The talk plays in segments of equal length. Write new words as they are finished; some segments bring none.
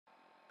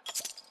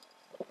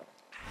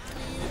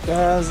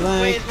Girls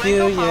like Wait, is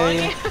you, Michael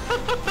yeah.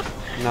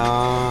 No,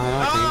 I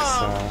don't think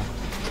so.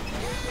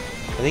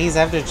 I think he's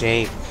after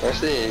Jake.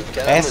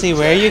 Ashley,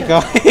 where are you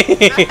going? Trying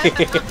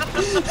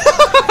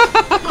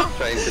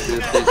to do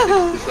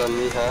 360s on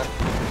me, huh?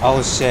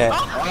 Oh shit.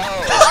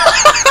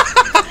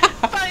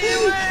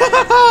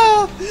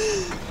 Oh.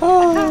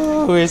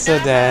 Oh, we're so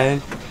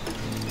dead.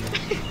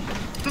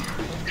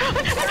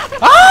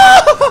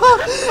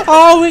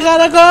 Oh, we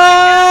gotta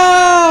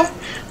go!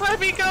 Let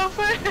me go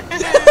first.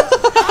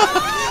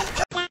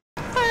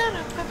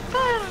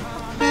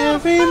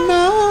 Every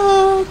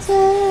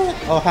mountain.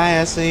 Oh, hi,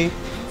 Ashley.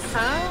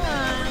 Hi.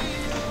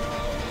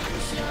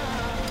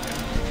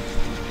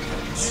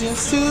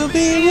 Just to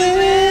be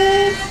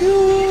with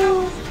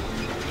you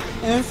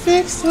and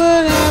fix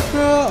what I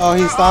broke. Oh,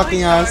 he's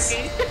stalking us.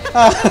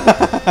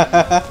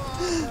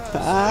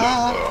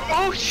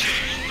 Oh shit.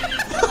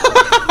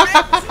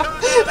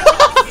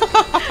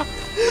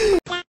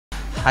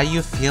 How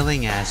you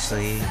feeling,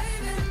 Ashley?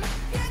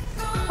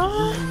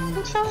 Oh,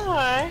 I'm so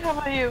alright. How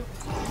about you?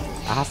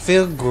 I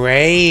feel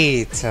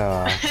great.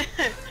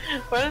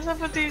 What is up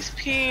with these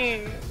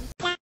peas?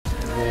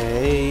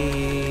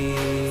 Hey.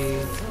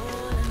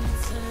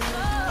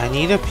 I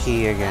need a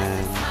pee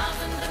again.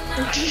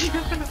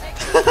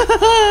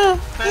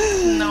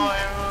 That's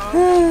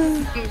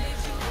normal.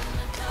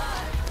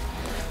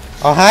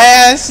 Oh, hi,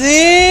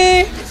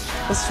 Ashley!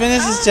 Let's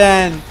finish this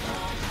gen.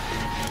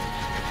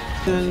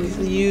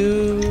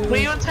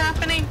 Wait, what's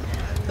happening?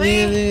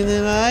 Please.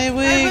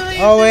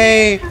 Oh,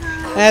 wait.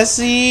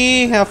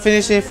 Ashley, I'll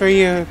finish it for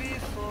you.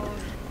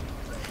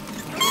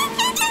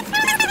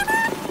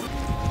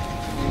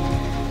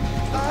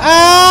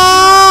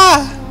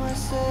 Ah!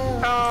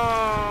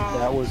 Oh.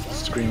 That was the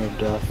scream of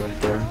death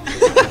right there.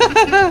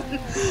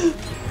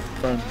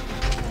 Fun.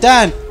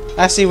 Done!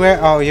 Ashley, where?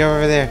 Oh, you're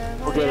over there.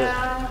 We'll get it.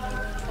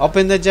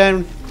 Open the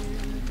gen.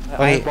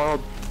 Wait. Oh,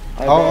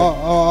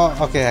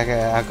 Okay.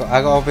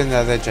 I'll go open the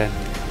other gen.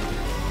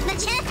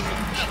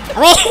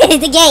 Wait,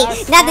 the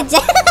gate, not the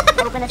gen.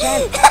 Open the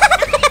gen.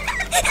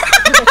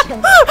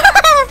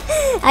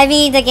 I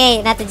mean the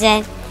gate, not the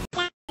gen.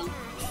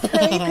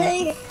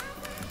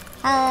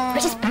 We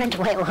just burned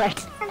White Ward.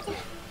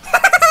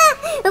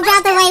 Who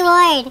brought the White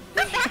Ward?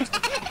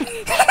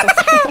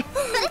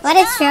 What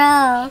a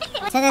troll.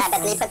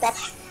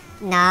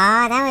 No,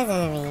 that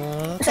wasn't me.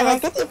 So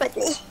what did you put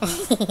me?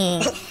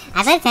 I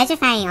put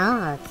petrifying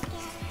oak.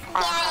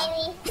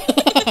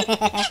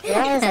 You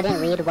realize I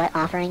didn't read what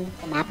offering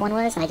the map one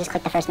was, and I just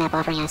clicked the first map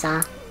offering I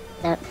saw.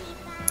 So,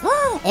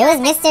 It was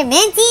Mr.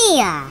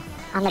 Minty!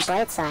 on the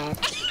bright side.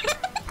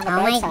 On the Oh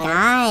my bright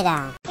side.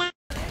 god.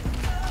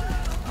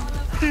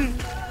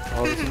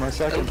 Oh, this is my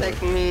second. Don't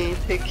take me,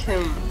 take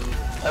him.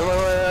 I want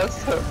my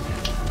answer.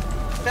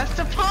 That's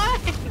the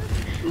point.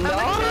 No!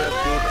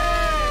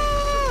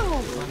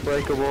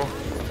 Unbreakable.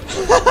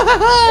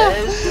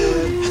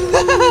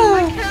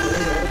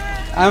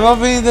 I'm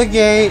opening the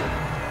gate.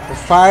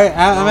 Fire!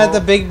 I'm at the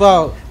big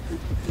boat.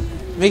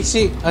 Make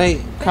sure.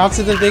 Wait, come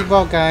to the big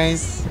boat,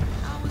 guys.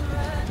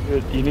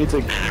 Dude, you need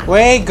to.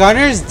 Wait,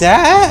 Gunner's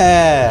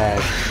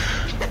dead.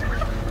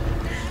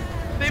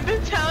 They've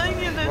been telling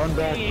you this. Run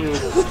back, Steve.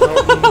 dude.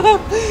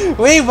 Help me.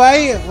 Wait,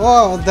 why?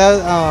 Whoa,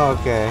 that. Oh,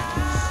 okay.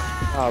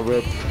 Ah,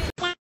 rip.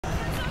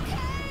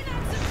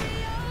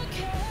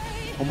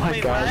 Oh my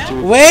Wait, god, what?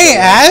 dude. Wait,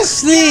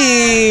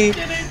 Ashley!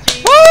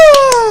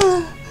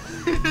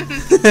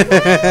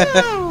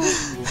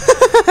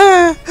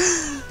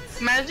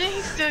 Imagine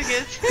he still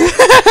gets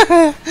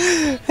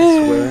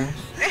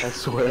I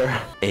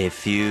swear. A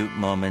few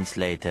moments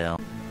later.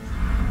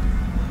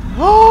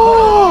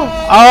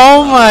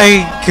 Oh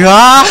my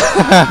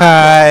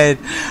god!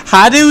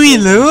 How did we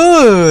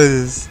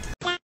lose?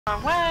 What?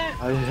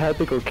 I had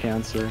to go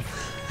cancer.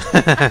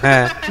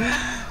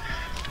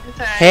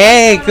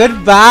 Hey,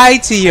 goodbye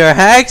to your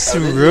hex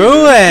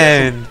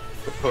ruin!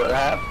 What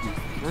happened?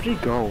 Where'd he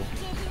go?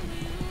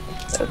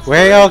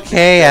 We're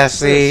okay,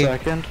 Ashley. For a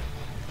second.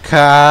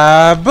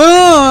 Kaboom!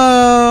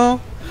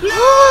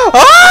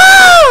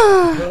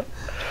 Ah!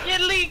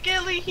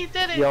 Gilly, he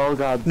did it. Y'all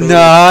got bait.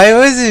 No, it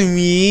wasn't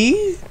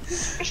me.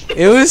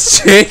 It was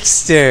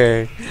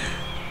Trickster.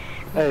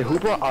 Hey, who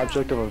brought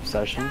Object of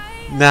Obsession?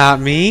 Not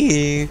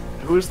me.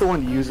 Who is the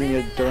one using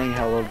it during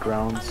Hallowed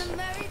Grounds?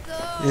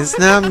 It's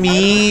not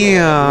me.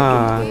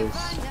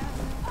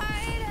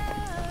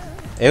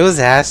 It was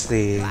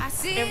Ashley.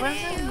 It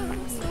wasn't.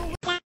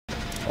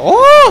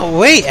 Oh,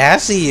 wait,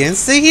 Ashley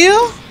insta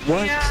heal?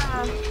 What?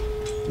 Yeah.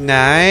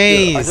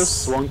 Nice. I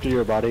just swung through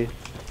your body.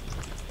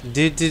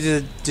 Do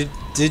the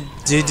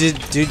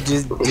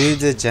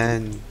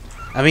gen.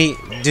 I mean,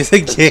 do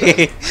the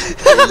game.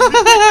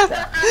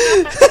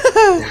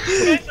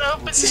 Guys,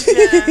 open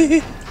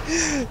the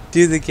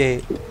Do the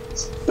gate.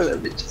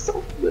 Let me just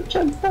open the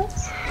gen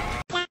box.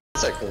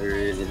 It's actually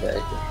really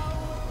bad.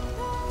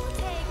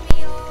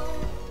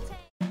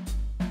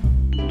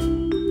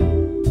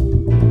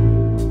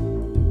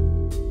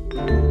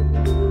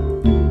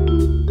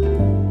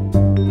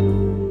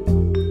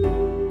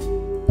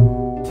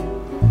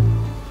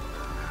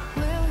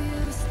 Will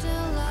you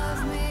still love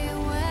me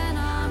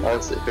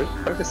Honestly, who the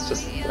fuck is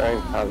just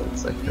throwing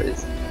pallets like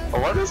crazy?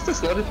 Oh, what is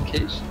this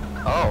notification?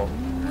 Oh.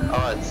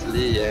 Oh, it's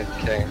Lee,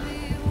 okay.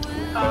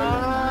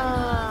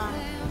 Oh,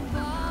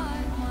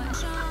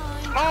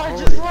 I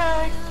just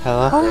lagged.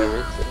 Hello? Yeah,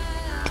 me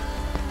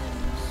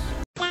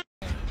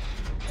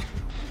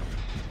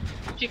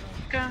too.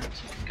 Chica,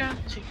 chica,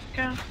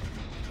 chica.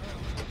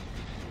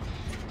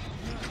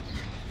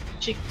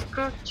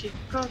 Chico,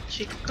 chico,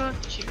 chico,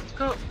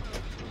 chico.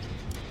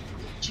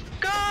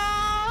 Chico!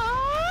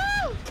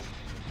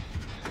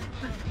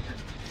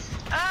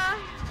 Ah!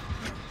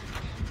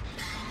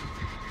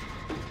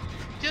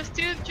 Just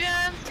 2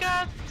 gens,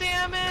 god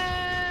damn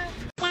it!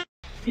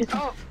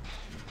 Oh,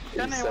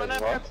 don't I said wanna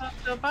what? pop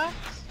the box?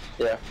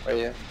 Yeah, are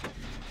you?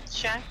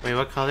 Check. Wait,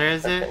 what color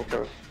is it? It's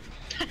purple.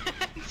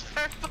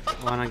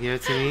 Wanna give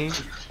it to me?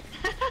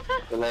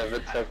 When I have a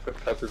pepper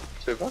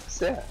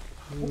 $2? Yeah.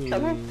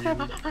 Hello,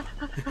 pepper.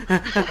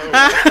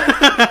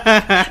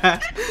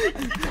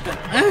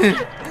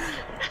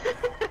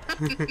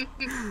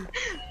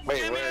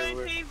 Wait, Jimmy, I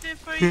where? saved it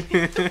for you.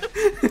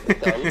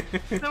 Done?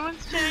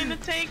 Someone's trying to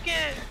take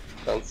it.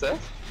 Downstairs?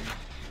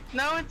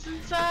 No, it's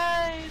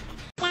inside.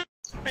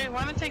 Wait,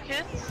 wanna take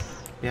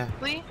hits? Yeah,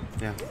 Lee?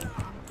 yeah.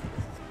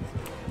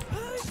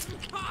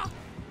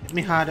 Hit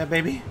me harder,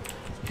 baby.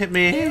 Hit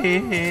me.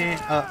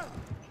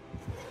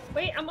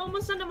 Wait, I'm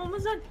almost done.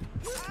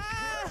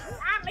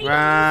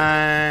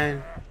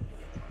 Run.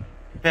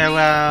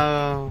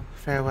 Farewell.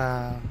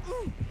 Farewell.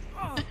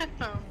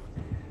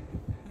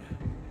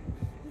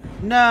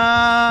 No.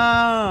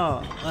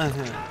 No!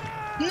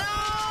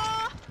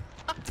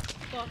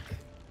 Fuck.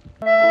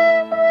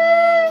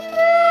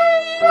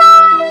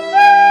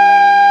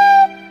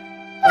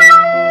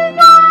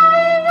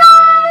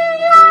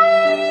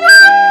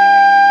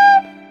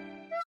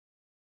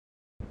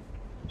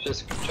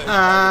 Just check.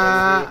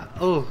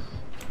 Oh.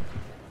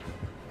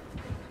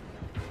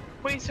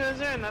 Wait, so is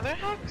there another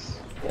hex?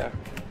 Yeah.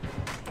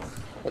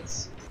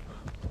 Let's.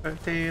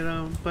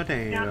 Potato,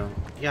 potato.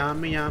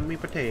 Yummy, yummy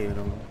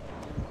potato.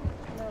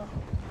 No.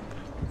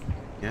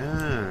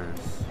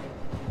 Yes.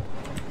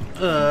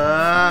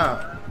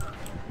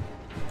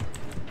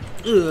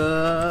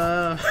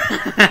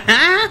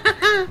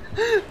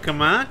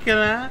 Come on,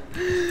 killer.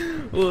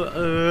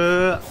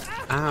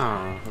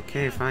 Ow.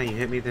 Okay, fine. You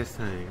hit me this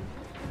time.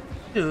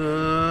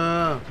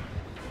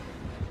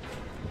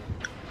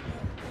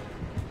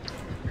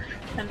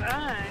 And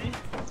I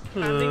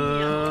found the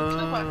yellow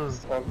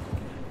toolbox.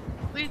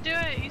 Lee, do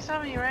it. You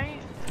saw me, right?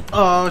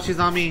 Oh, she's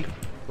on me.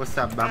 What's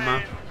up,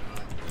 mama?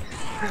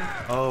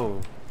 Alright. Oh.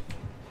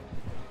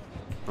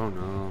 Oh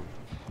no.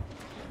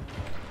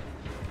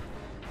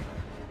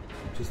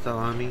 She's still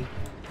on me?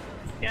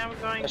 Yeah, we're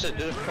going I should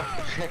do to. it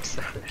next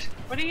time.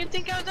 What do you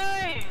think I'm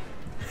doing?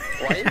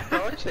 Why are you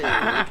approaching?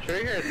 You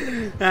triggered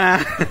me.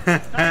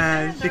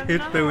 She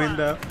hit the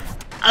window.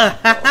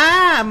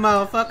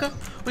 Motherfucker.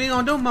 What you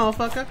gonna do,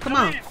 motherfucker? Come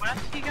on. Wait, what?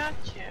 He got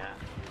you.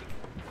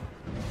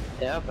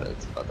 Yeah, but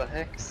it's about the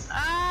hex.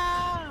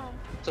 Ow!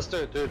 Just do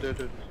it.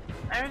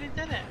 I already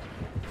did it.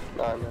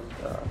 No, I meant,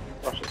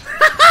 watch it.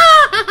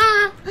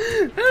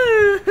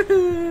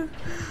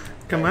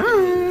 Come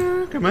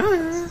on. Come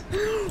on.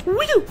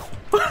 Woo!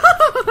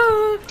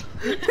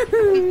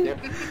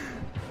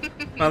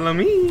 Follow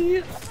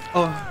me.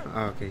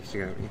 Oh, okay, she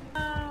got me.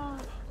 Oh.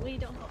 Lee,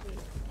 don't help me.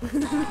 Oh,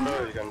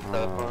 you're gonna Oh,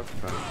 teleport.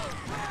 fuck.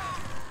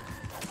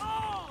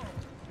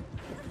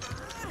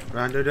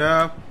 Round it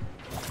up.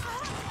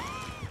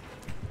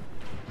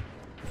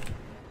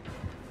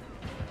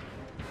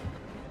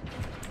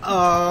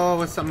 Oh,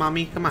 what's up,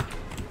 mommy? Come on.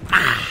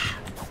 Ah.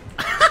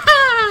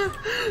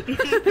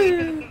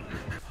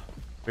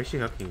 Where's she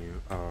hooking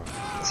you? Oh,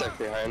 It's like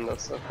behind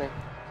us, I think.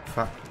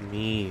 fuck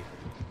me.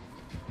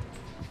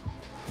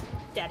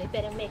 Daddy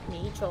better make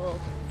me troll.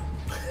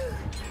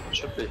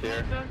 Should be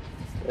here.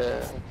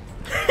 Yeah.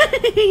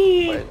 Wait,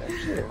 Wait,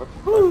 actually, what the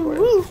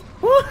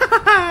fuck was?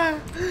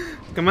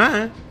 Come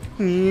on.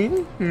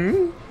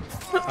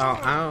 Oh,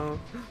 ow.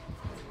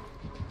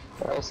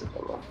 Why is it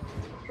on the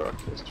truck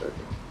this turn?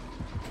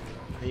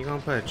 Are you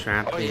gonna put a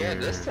trap Oh here? yeah,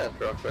 this can't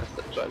rock with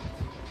the jump.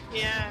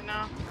 Yeah,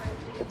 no.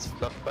 It's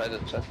blocked by the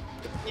jump.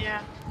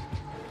 Yeah.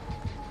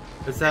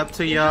 It's up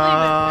to Usually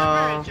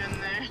y'all. with coverage in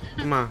there.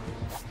 Come on.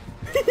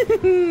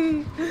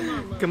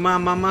 Come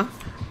on, mama.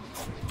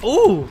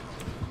 Ooh!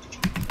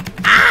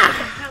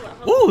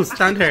 Ah! Ooh,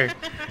 stunned her.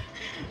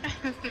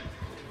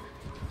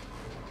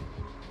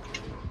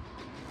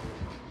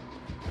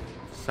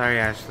 Sorry,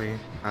 Ashley.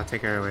 I'll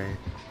take her away.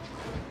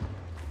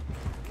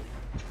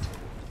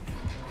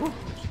 Ooh.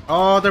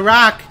 Oh, the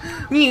rock!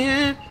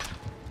 Yeah.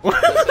 Oh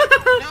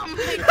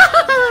my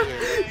god.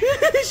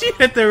 She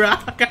hit the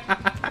rock.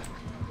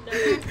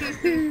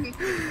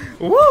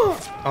 Woo!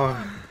 Oh,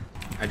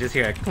 I just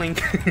hear a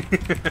clink.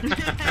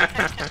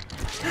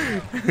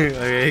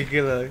 Okay,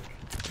 good luck.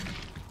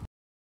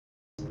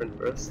 Sprint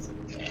first.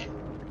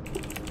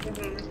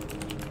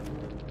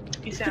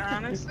 You said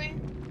honestly?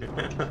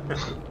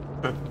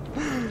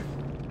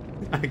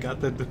 I got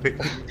the debate.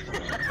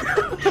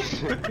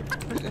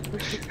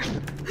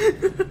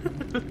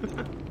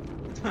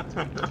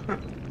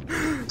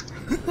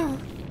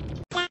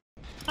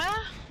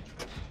 Ah!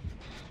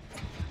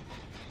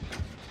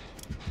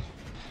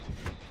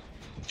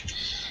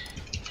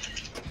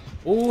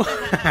 Ooh.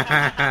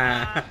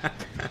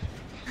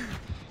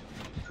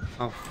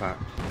 Oh fuck.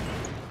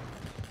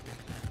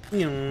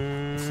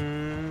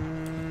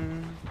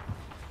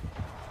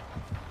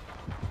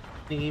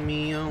 Leave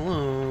me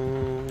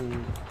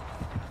alone.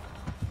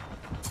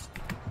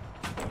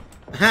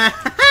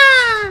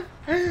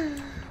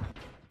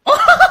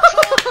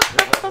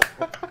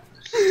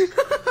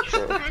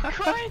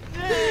 Record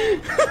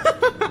this!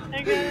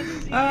 I gotta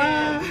see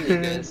What it. did you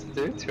guys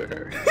do to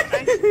her? I,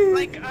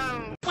 like,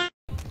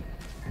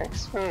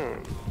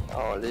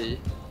 Oh, Lee.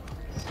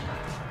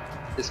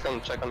 He's gonna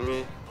check on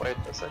me. Wait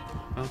a second.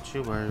 Don't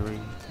you worry.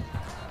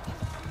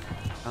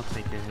 I'll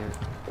take a hit.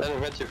 Let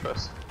him hit you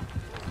first.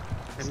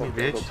 Hit me,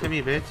 bitch. Hit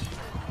me, bitch.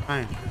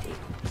 Fine.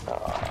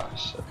 Ah,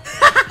 shit.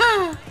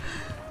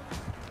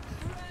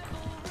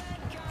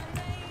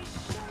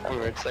 I'm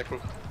wait a second.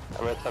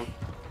 I'm at 10.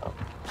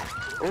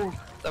 Oh,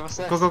 that was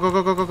nice. Go, go, go,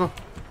 go, go, go, go.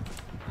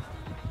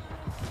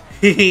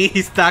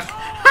 He's stuck.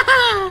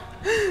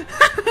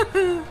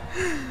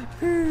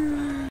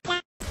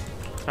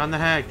 Found the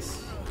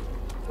hex.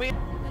 Wait.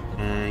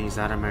 He's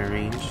out of my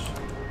range.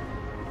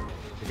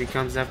 If he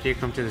comes after you,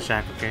 come to the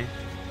shack, okay?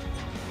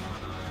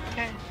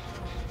 Okay.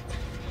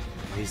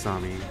 He saw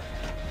me.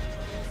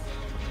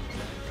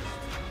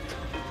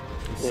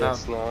 What's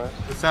Yes, up? no.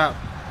 What's up?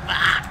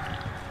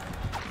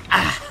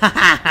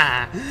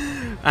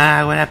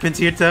 What happened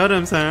to your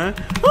totems, huh?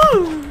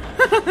 Woo!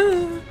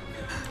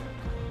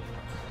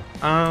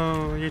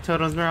 Oh, your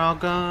totems are all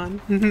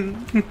gone.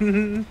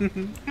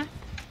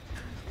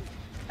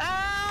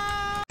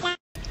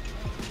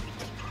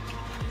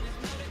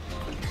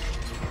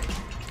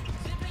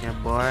 Yeah,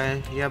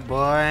 boy. Yeah,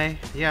 boy.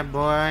 Yeah,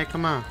 boy.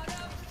 Come on.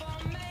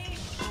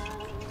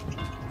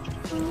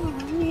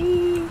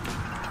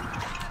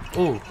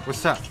 Oh,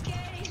 what's up?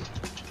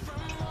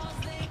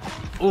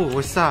 Oh,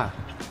 what's up?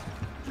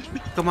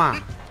 Come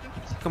on.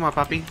 Come on,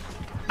 puppy.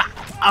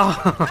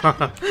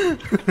 Oh.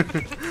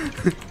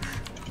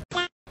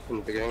 In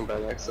the beginning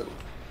by accident.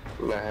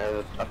 And I had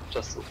it up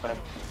just in time.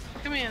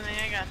 Come here, Lee,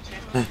 I got you.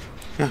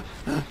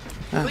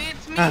 Lee,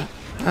 it's me!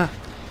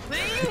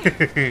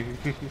 Lee!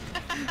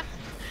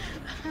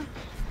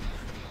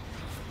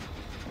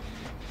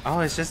 Oh,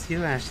 it's just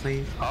you,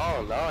 Ashley.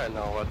 Oh, now I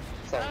know what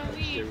song Oh,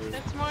 that she Lee, was.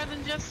 that's more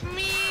than just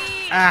me!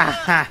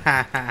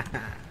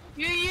 Ah.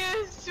 You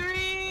used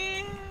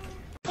me!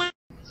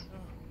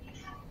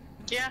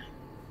 Yeah.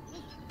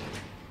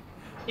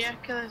 Yeah,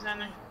 kill his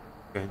owner.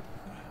 Good.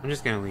 I'm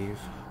just gonna leave.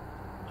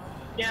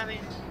 Yeah, Lee.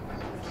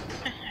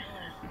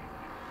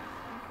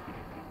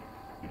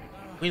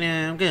 When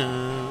I'm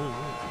gone,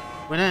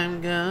 when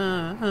I'm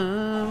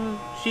gone,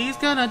 she's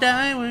gonna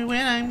die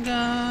when I'm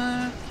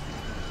gone.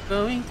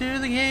 Going through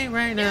the gate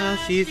right now,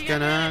 Yeah, she's she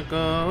gonna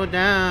go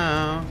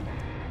down.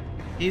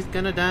 She's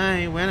gonna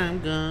die when I'm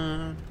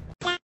gone.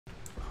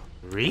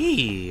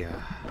 Reeeee.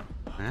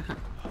 Ah.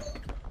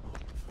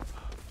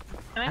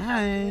 Can I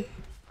Hi.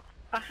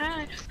 Oh,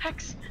 hi.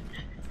 Hex.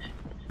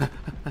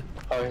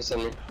 Oh, he's on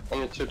me.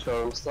 Only 2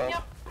 totems now.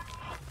 Yep.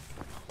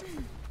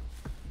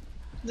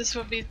 This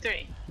will be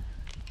 3.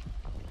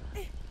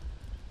 Can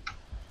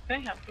I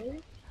help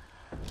you?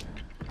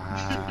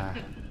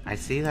 I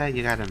see that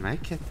you got a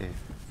med kit there.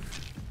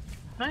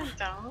 No, I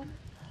don't.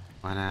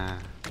 Wanna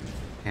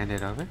hand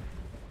it over?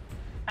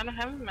 I don't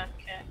have a med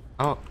kit.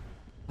 Oh,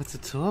 what's a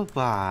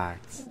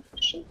toolbox?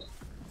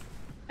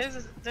 There's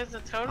a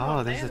totem.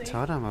 Oh, there's a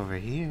totem over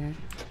here.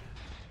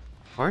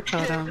 Or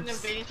There's an totems.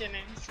 invasion.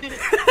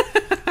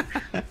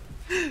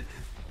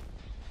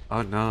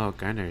 Oh no,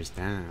 gunner's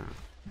down.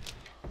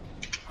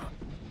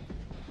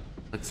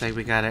 Looks like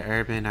we got an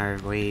urban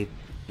arcade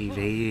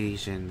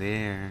evasion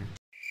there.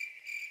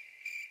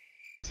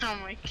 Oh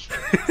my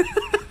god.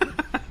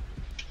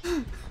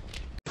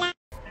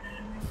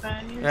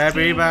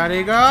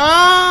 Everybody go!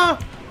 Ah!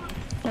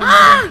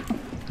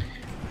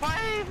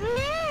 Why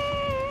me?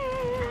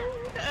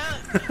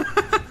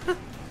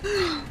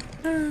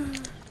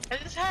 I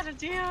just had to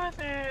deal with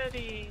it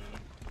already.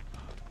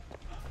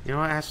 You know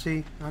what,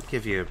 Ashley? I'll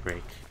give you a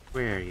break.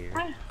 Where are you?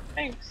 Ah,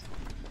 thanks.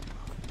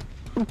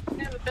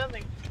 Yeah, the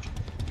building.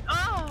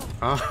 Oh!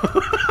 Oh.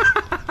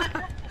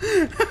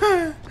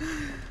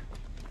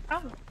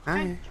 Oh,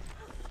 Hi.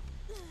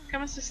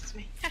 come assist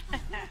me.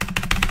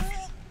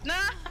 No!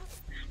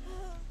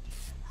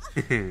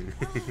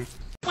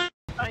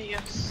 Oh,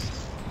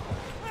 yes.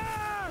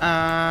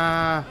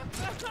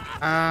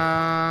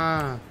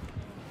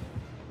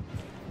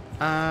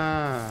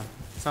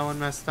 Someone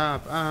messed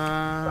up.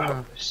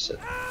 Oh, shit.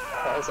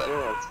 How is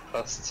anyone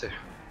supposed to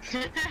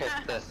hit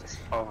this?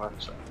 Oh, my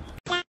god.